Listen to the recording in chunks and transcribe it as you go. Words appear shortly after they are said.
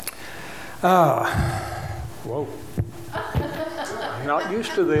Whoa. I'm not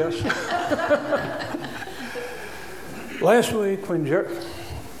used to this. Last week when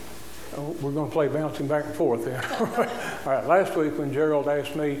we're going to play bouncing back and forth then. All right, last week when Gerald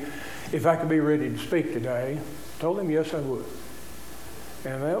asked me if I could be ready to speak today, I told him yes, I would.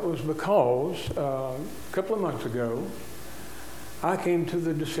 And that was because a couple of months ago, I came to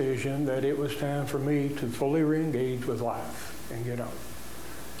the decision that it was time for me to fully re-engage with life and get on.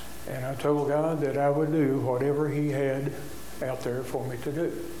 And I told God that I would do whatever He had out there for me to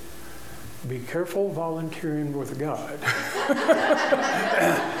do. Be careful volunteering with God.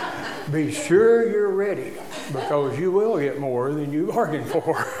 Be sure you're ready, because you will get more than you bargained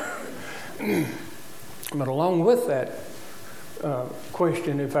for. But along with that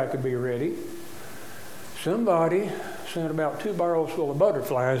question, if I could be ready, somebody sent about 2 barrels full of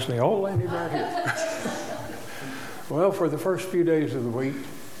butterflies, and they all landed right here. Well, for the first few days of the week,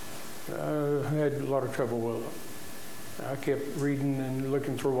 I had a lot of trouble with them. I kept reading and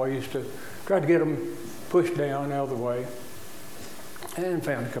looking for ways to try to get them pushed down out of the way, and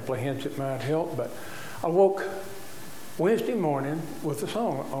found a couple of hints that might help. But I woke Wednesday morning with a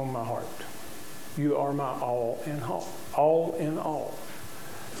song on my heart. You are my all in all. All in all.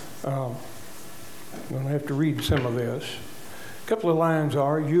 I'm going to have to read some of this. A couple of lines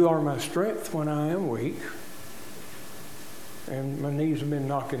are, you are my strength when I am weak. And my knees have been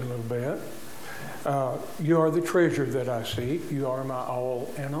knocking a little bit. You are the treasure that I seek. You are my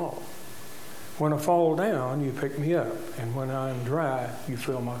all in all. When I fall down, you pick me up. And when I am dry, you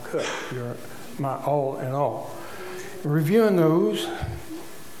fill my cup. You're my all in all. Reviewing those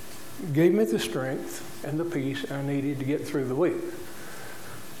gave me the strength and the peace I needed to get through the week.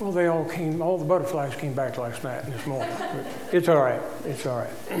 Well, all the butterflies came back last night and this morning. But it's all right. It's all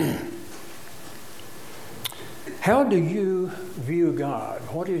right. How do you view God?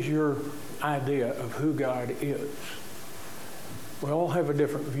 What is your idea of who God is? We all have a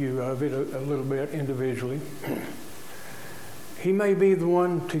different view of it a little bit individually. He may be the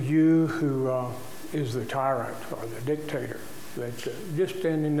one to you who is the tyrant or the dictator, that's just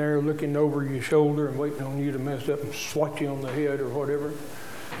standing there looking over your shoulder and waiting on you to mess up and swat you on the head or whatever.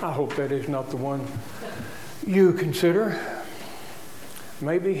 I hope that is not the one you consider.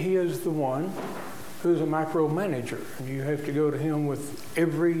 Maybe he is the one who's a micromanager, and you have to go to him with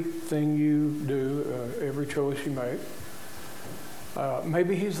everything you do, every choice you make.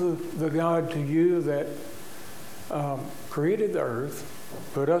 Maybe he's the God to you that created the earth,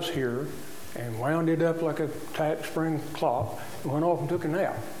 put us here, and wound it up like a tight spring clock, and went off and took a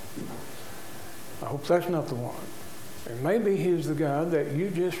nap. I hope that's not the one. And maybe he's the God that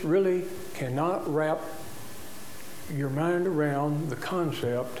you just really cannot wrap your mind around the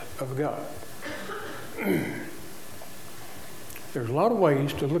concept of God. There's a lot of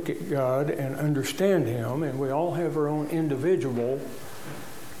ways to look at God and understand Him, and we all have our own individual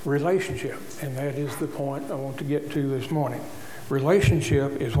relationship, and that is the point I want to get to this morning.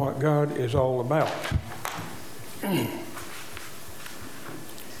 Relationship is what God is all about.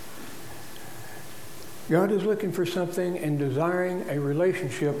 God is looking for something and desiring a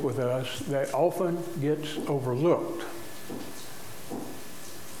relationship with us that often gets overlooked.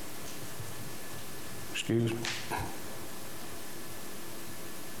 Excuse me.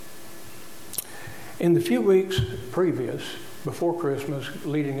 In the few weeks previous, before Christmas,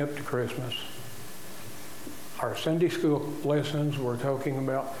 leading up to Christmas, our Sunday school lessons were talking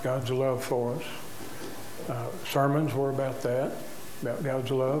about God's love for us. Sermons were about that, about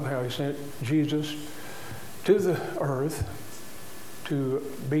God's love, how He sent Jesus to the earth to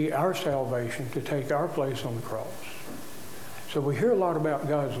be our salvation, to take our place on the cross. So we hear a lot about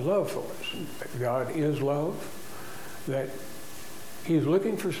God's love for us, that God is love, that He's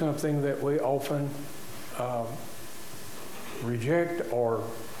looking for something that we often reject or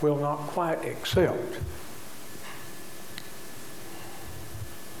will not quite accept.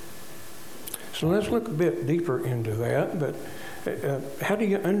 So let's look a bit deeper into that, but how do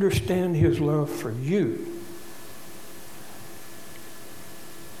you understand His love for you?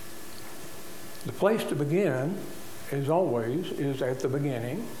 The place to begin, as always, is at the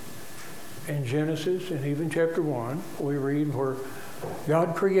beginning. In Genesis and even chapter 1, we read where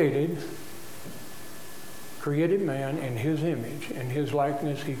God created man in His image. In His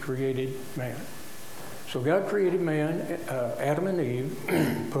likeness, He created man. So God created man, Adam and Eve,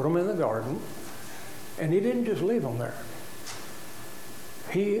 put them in the garden, and He didn't just leave them there.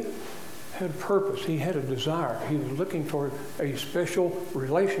 He had a purpose. He had a desire. He was looking for a special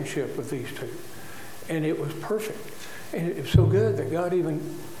relationship with these two. And it was perfect. And it was so good that God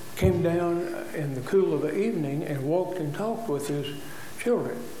even came down in the cool of the evening and walked and talked with His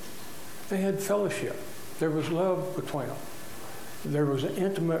children. They had fellowship. There was love between them. There was an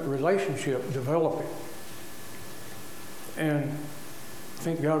intimate relationship developing. And I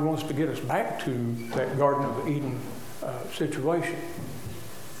think God wants to get us back to that Garden of Eden situation.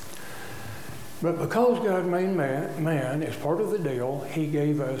 But because God made man as part of the deal, he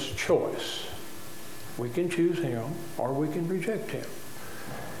gave us choice. We can choose him or we can reject him.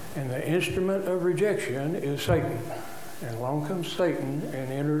 And the instrument of rejection is Satan. And along comes Satan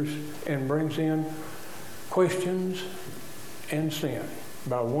and enters and brings in questions and sin.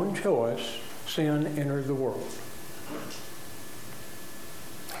 By one choice, sin entered the world.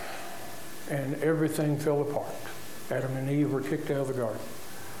 And everything fell apart. Adam and Eve were kicked out of the garden.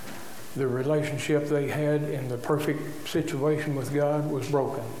 The relationship they had in the perfect situation with God was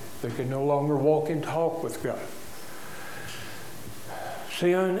broken. They could no longer walk and talk with God.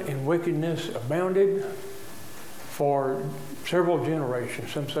 Sin and wickedness abounded for several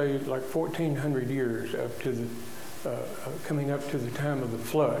generations. Some say like 1,400 years up to the coming up to the time of the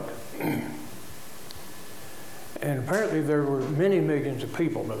flood. And apparently there were many millions of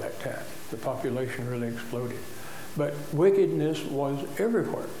people by that time. The population really exploded. But wickedness was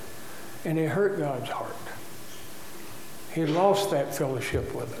everywhere. And it hurt God's heart. He lost that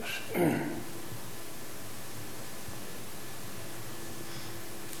fellowship with us.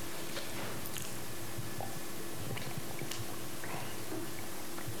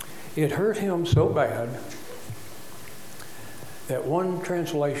 It hurt him so bad that one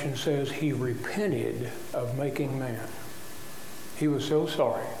translation says he repented of making man. He was so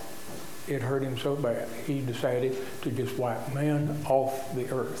sorry. It hurt him so bad. He decided to just wipe man off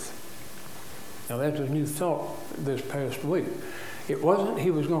the earth. Now that's a new thought this past week. It wasn't he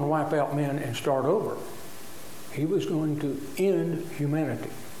was going to wipe out man and start over. He was going to end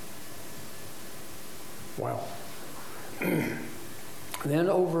humanity. Wow.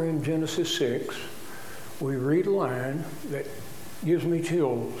 Then over in Genesis 6, we read a line that gives me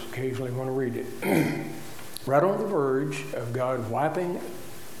chills occasionally when I read it. Right on the verge of God wiping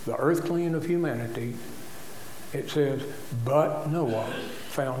the earth clean of humanity, it says, but Noah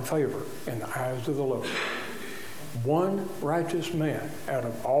found favor in the eyes of the Lord. One righteous man out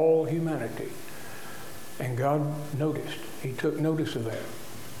of all humanity. And God noticed. He took notice of that.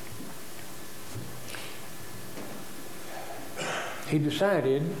 He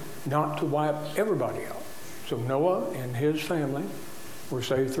decided not to wipe everybody out. So Noah and his family were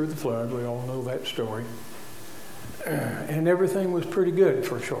saved through the flood. We all know that story. And everything was pretty good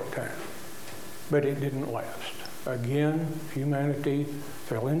for a short time. But it didn't last. Again, humanity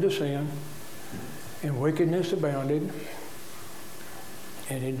fell into sin, and wickedness abounded,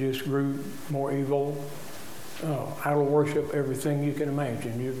 and it just grew more evil. Idol worship, everything you can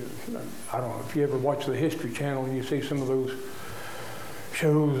imagine. I don't know if you ever watch the History Channel and you see some of those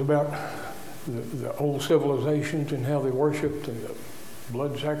shows about the old civilizations and how they worshipped and the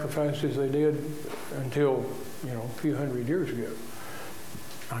blood sacrifices they did until, a few hundred years ago.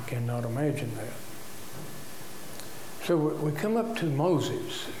 I cannot imagine that. So we come up to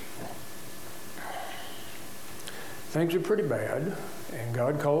Moses. Things are pretty bad, and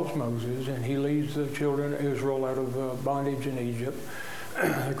God calls Moses, and he leads the children of Israel out of bondage in Egypt.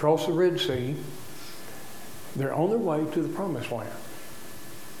 They cross the Red Sea. They're on their way to the Promised Land,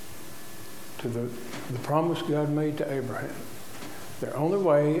 to the promise God made to Abraham. They're on their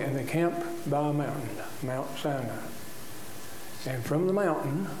way, and they camp by a mountain, Mount Sinai. And from the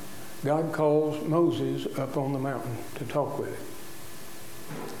mountain, God calls Moses up on the mountain to talk with him.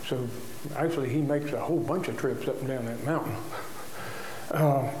 So actually, he makes a whole bunch of trips up and down that mountain.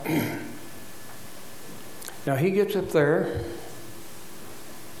 Now he gets up there,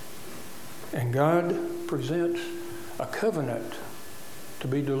 and God presents a covenant to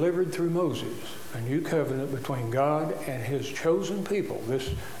be delivered through Moses, a new covenant between God and his chosen people,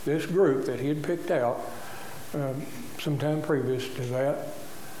 this group that he had picked out sometime previous to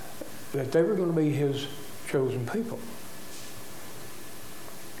that they were going to be his chosen people.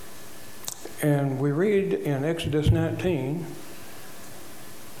 And we read in Exodus 19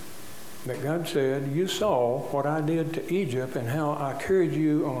 that God said, you saw what I did to Egypt and how I carried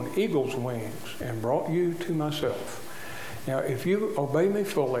you on eagle's wings and brought you to myself. Now, if you obey me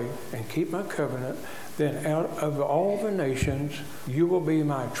fully and keep my covenant, then out of all the nations, you will be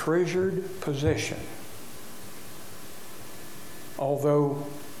my treasured possession. Although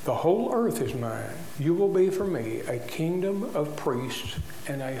the whole earth is mine, you will be for me a kingdom of priests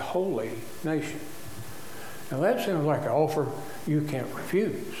and a holy nation. Now that sounds like an offer you can't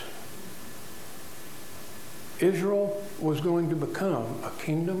refuse. Israel was going to become a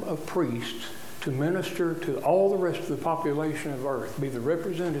kingdom of priests to minister to all the rest of the population of earth, be the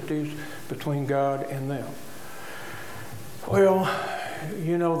representatives between God and them. Well,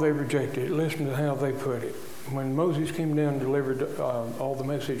 they rejected it. Listen to how they put it. When Moses came down and delivered all the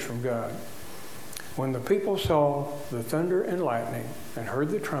message from God, when the people saw the thunder and lightning and heard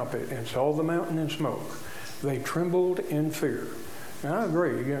the trumpet and saw the mountain in smoke, they trembled in fear. And I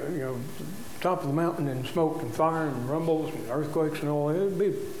agree, top of the mountain and smoke and fire and rumbles and earthquakes and all that, it would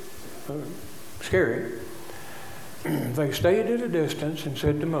be scary. They stayed at a distance and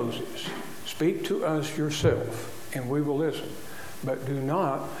said to Moses, "Speak to us yourself, and we will listen. But do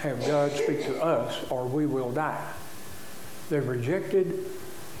not have God speak to us, or we will die." They've rejected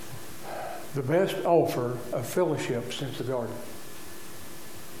the best offer of fellowship since the garden.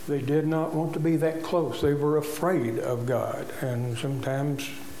 They did not want to be that close. They were afraid of God. And sometimes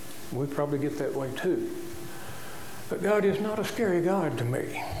we probably get that way too. But God is not a scary God to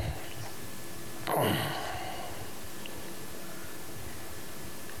me.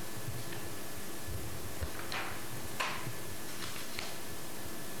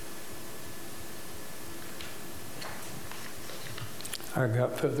 I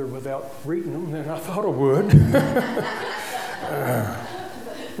got further without reading them than I thought I would.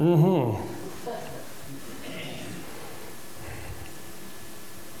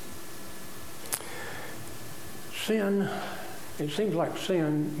 Sin, it seems like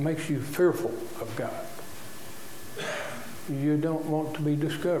sin makes you fearful of God. You don't want to be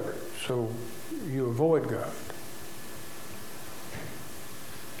discovered, so you avoid God.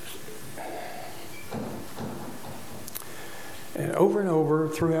 And over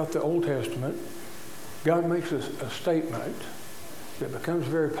throughout the Old Testament, God makes a statement that becomes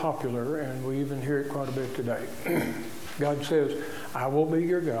very popular, and we even hear it quite a bit today. God says, "I will be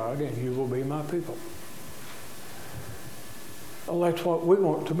your God, and you will be my people." Well, that's what we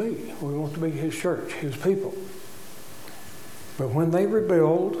want to be. We want to be His church, His people. But when they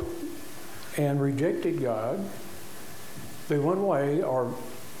rebelled and rejected God, they went away, or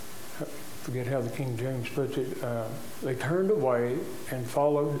I forget how the King James puts it, they turned away and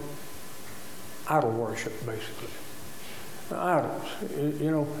followed idol worship, basically. Idols.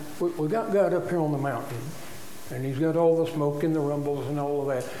 We got God up here on the mountain, and He's got all the smoke and the rumbles and all of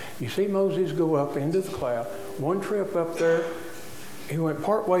that. You see Moses go up into the cloud. One trip up there, he went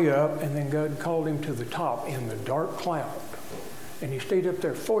part way up, and then God called him to the top in the dark cloud. And he stayed up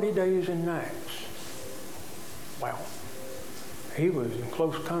there 40 days and nights. Wow. He was in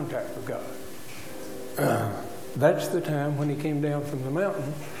close contact with God. That's the time when he came down from the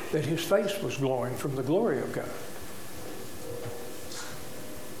mountain that his face was glowing from the glory of God.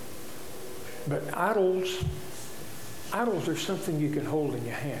 But idols are something you can hold in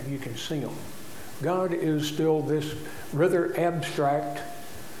your hand. You can see them. God is still this rather abstract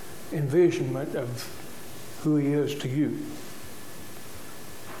envisionment of who He is to you.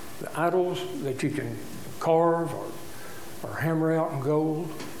 The idols that you can carve or hammer out in gold,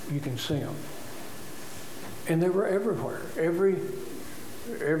 you can see them. And they were everywhere. Every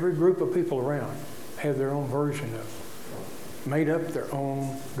group of people around had their own version of it, made up their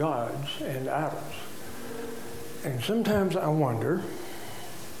own gods and idols. And sometimes I wonder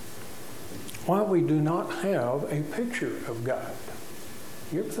why we do not have a picture of God.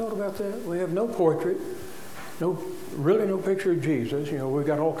 You ever thought about that? We have no portrait, really no picture of Jesus. We've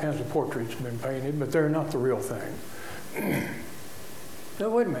got all kinds of portraits been painted, but they're not the real thing. Now,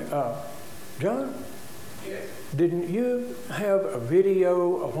 wait a minute. John? Yes. Didn't you have a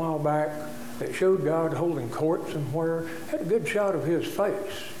video a while back that showed God holding court somewhere? Had a good shot of His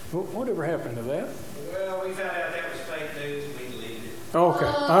face. Whatever happened to that? Well, we found out that was fake news and we deleted it. Okay.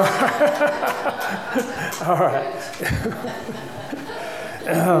 All right.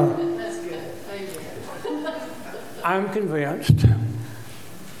 That's good. Thank you. I'm convinced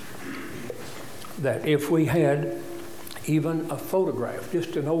that if we had even a photograph,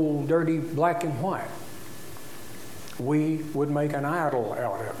 just an old dirty black and white, we would make an idol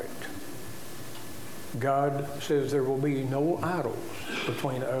out of it. God says there will be no idols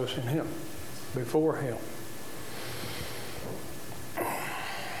between us and Him, before Him.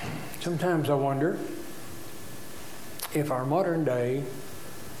 Sometimes I wonder if our modern day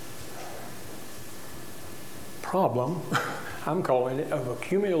problem, I'm calling it, of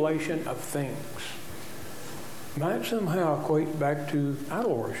accumulation of things, might somehow equate back to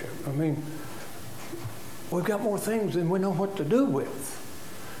idol worship. I mean, we've got more things than we know what to do with.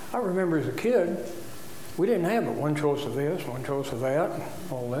 I remember as a kid, we didn't have it. One choice of this, one choice of that, and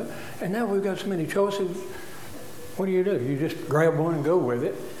all that. And now we've got so many choices. What do? You just grab one and go with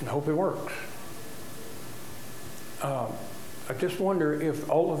it and hope it works. I just wonder if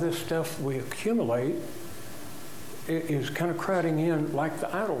all of this stuff we accumulate is kind of crowding in like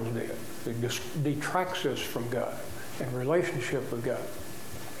the idols did. It just detracts us from God and relationship with God.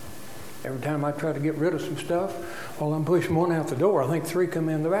 Every time I try to get rid of some stuff, while I'm pushing one out the door, I think 3 come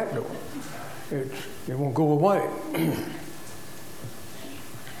in the back door. It won't go away.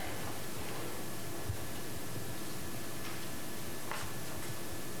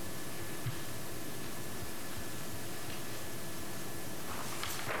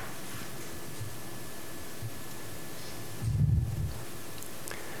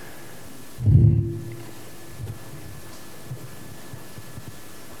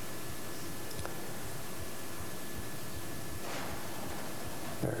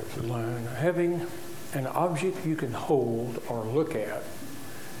 There's a line. Having an object you can hold or look at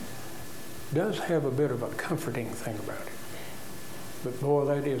does have a bit of a comforting thing about it. But boy,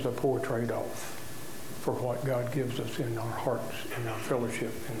 that is a poor trade-off for what God gives us in our hearts, in our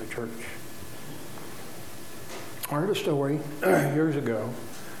fellowship in the church. I heard a story years ago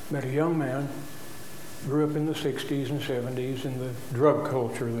about a young man, grew up in the 60s and 70s in the drug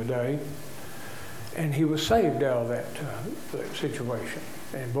culture of the day, and he was saved out of that situation.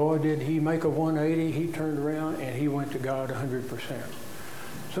 And boy, did he make a 180. He turned around and he went to God 100%.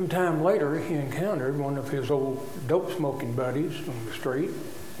 Sometime later, he encountered one of his old dope smoking buddies on the street.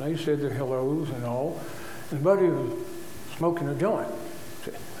 They said their hellos and all. And the buddy was smoking a joint.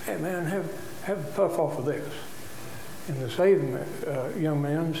 He said, "Hey man, have a puff off of this." And the saved young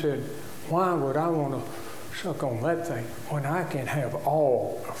man said, "Why would I want to suck on that thing when I can have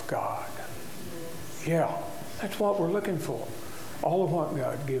all of God?" Yeah, that's what we're looking for. All of what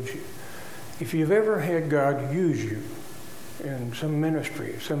God gives you. If you've ever had God use you in some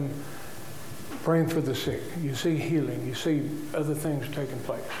ministry, some praying for the sick, you see healing, you see other things taking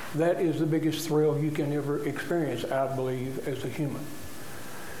place. That is the biggest thrill you can ever experience, I believe, as a human.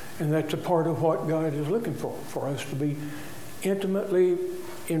 And that's a part of what God is looking for us to be intimately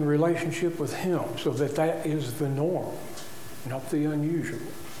in relationship with Him, so that is the norm, not the unusual.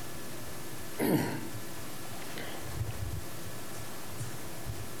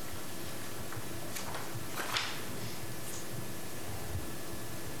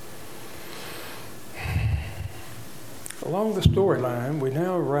 Along the storyline, we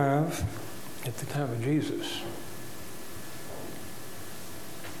now arrive at the time of Jesus.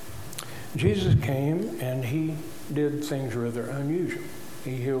 Jesus came and he did things rather unusual.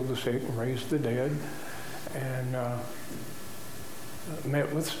 He healed the sick and raised the dead and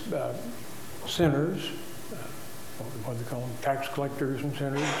met with sinners, what do they call them, tax collectors and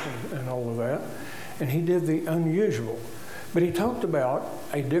sinners and all of that. And he did the unusual. But he talked about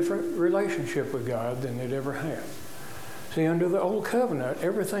a different relationship with God than they'd ever had. See, under the old covenant,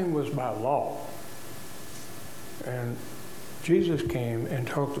 everything was by law. And Jesus came and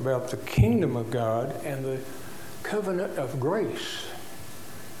talked about the kingdom of God and the covenant of grace.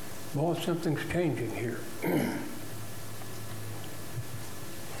 Boy, something's changing here.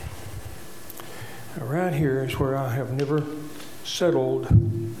 Now, right here is where I have never settled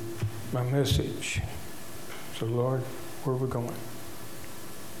my message. So, Lord, where are we going?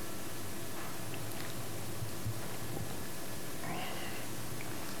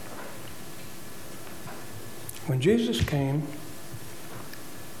 When Jesus came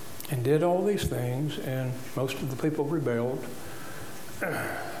and did all these things, and most of the people rebelled,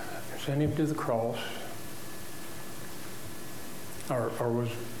 sent him to the cross, or was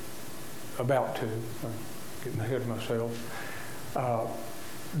about to, I'm getting ahead of myself.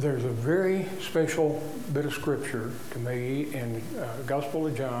 There's a very special bit of scripture to me in Gospel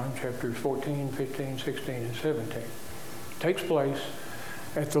of John, chapters 14, 15, 16, and 17. It takes place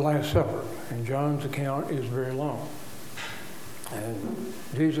at the Last Supper, and John's account is very long. And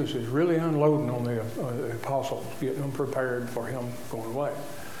Jesus is really unloading on the apostles, getting them prepared for him going away.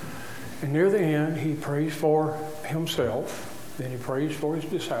 And near the end, he prays for himself, then he prays for his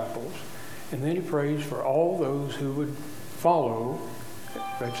disciples, and then he prays for all those who would follow,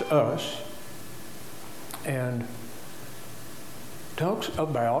 that's us, and talks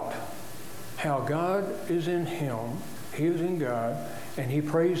about how God is in him, he is in God, and he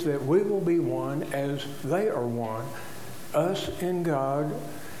prays that we will be one as they are one, us and God.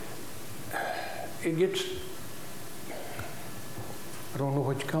 It gets, I don't know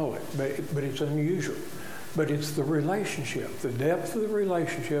what you call it, but it's unusual. But it's the relationship, the depth of the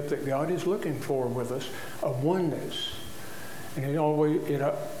relationship that God is looking for with us, of oneness. And it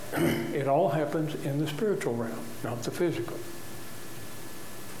all happens in the spiritual realm, not the physical.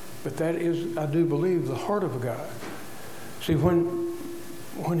 But that is, I do believe, the heart of God. See,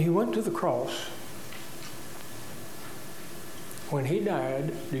 when he went to the cross, when he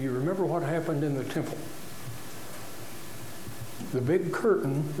died, do you remember what happened in the temple? The big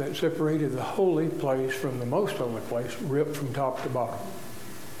curtain that separated the holy place from the most holy place ripped from top to bottom.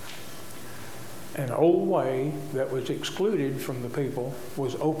 An old way that was excluded from the people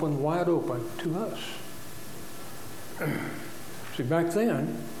was opened wide open to us. See, back then,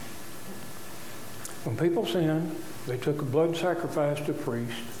 when people sinned, they took a blood sacrifice to a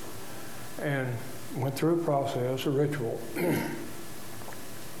priest and went through a process, a ritual.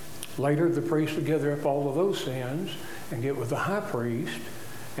 Later, the priest would gather up all of those sins and get with the high priest,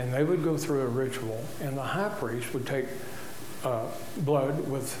 and they would go through a ritual, and the high priest would take blood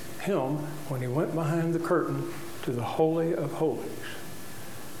with him when he went behind the curtain to the Holy of Holies.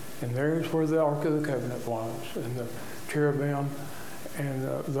 And there's where the Ark of the Covenant was, and the cherubim, and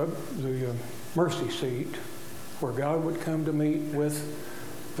the mercy seat, where God would come to meet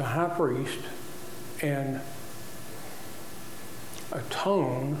with the high priest and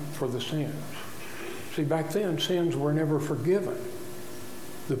atone for the sins. See, back then, sins were never forgiven.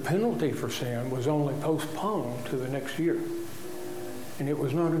 The penalty for sin was only postponed to the next year. And it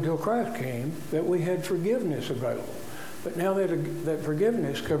was not until Christ came that we had forgiveness available. But now that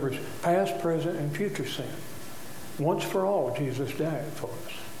forgiveness covers past, present, and future sin. Once for all, Jesus died for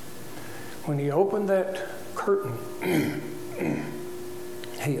us. When he opened that curtain,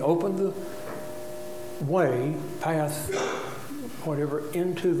 he opened the way, path, whatever,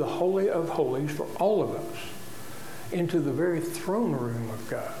 into the Holy of Holies for all of us, into the very throne room of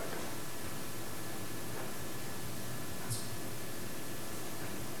God.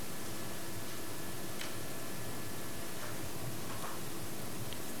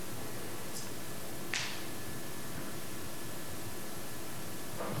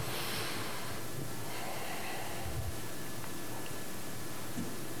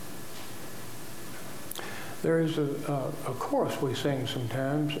 There is a chorus we sing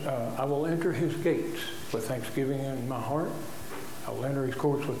sometimes. I will enter his gates with thanksgiving in my heart. I will enter his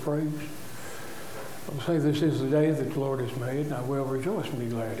courts with praise. I will say, this is the day that the Lord has made, and I will rejoice and be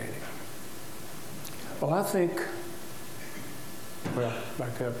glad in it. Well, I think,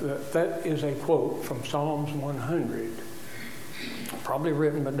 back up. That is a quote from Psalms 100, probably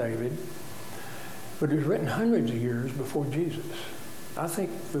written by David, but it was written hundreds of years before Jesus. I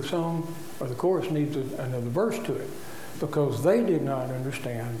think the song or the chorus needs another verse to it, because they did not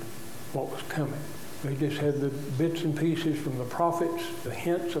understand what was coming. They just had the bits and pieces from the prophets, the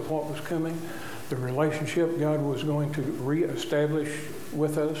hints of what was coming, the relationship God was going to reestablish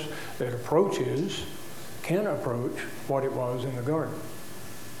with us that can approach what it was in the garden.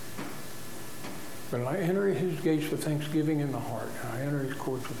 But I enter his gates with thanksgiving in the heart, and I enter his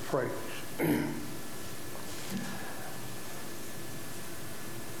courts with praise.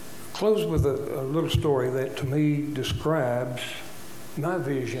 Close with a little story that to me describes my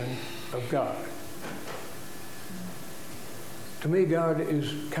vision of God. To me, God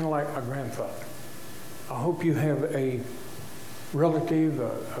is kind of like my grandfather. I hope you have a relative,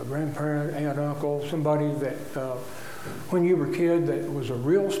 a grandparent, aunt, uncle, somebody that when you were a kid that was a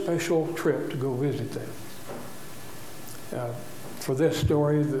real special trip to go visit them. For this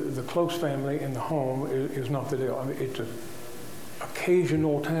story, the close family in the home is not the deal. I mean, it's an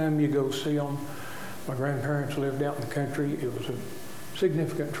occasional time you go see them. My grandparents lived out in the country. It was a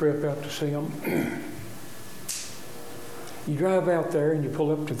significant trip out to see them. You drive out there and you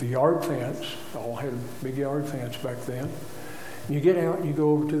pull up to the yard fence. All had a big yard fence back then. You get out and you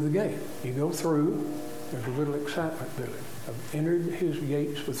go over to the gate. You go through. There's a little excitement to it. I've entered his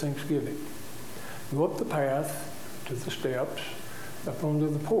gates with thanksgiving. Go up the path to the steps, up onto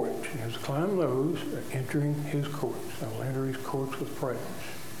the porch. And as I climb those, entering his courts. I will enter his courts with praise.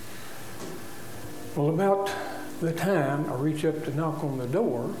 Well, about the time I reach up to knock on the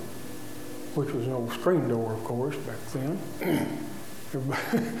door, which was an old screen door, of course, back then.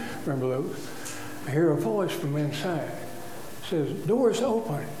 Remember those? I hear a voice from inside. It says, "Door's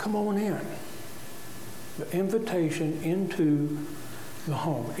open, come on in." The invitation into the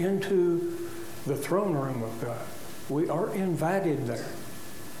home, into the throne room of God. We are invited there.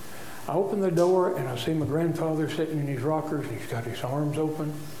 I open the door and I see my grandfather sitting in his rockers, and he's got his arms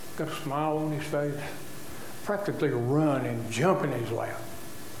open, got a smile on his face, practically run and jump in his lap.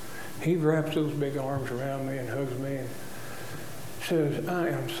 He wraps those big arms around me and hugs me and says, "I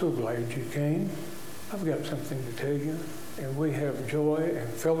am so glad you came. I've got something to tell you." And we have joy and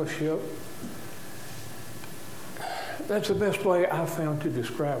fellowship. That's the best way I've found to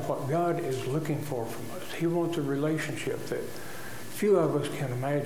describe what God is looking for from us. He wants a relationship that few of us can imagine.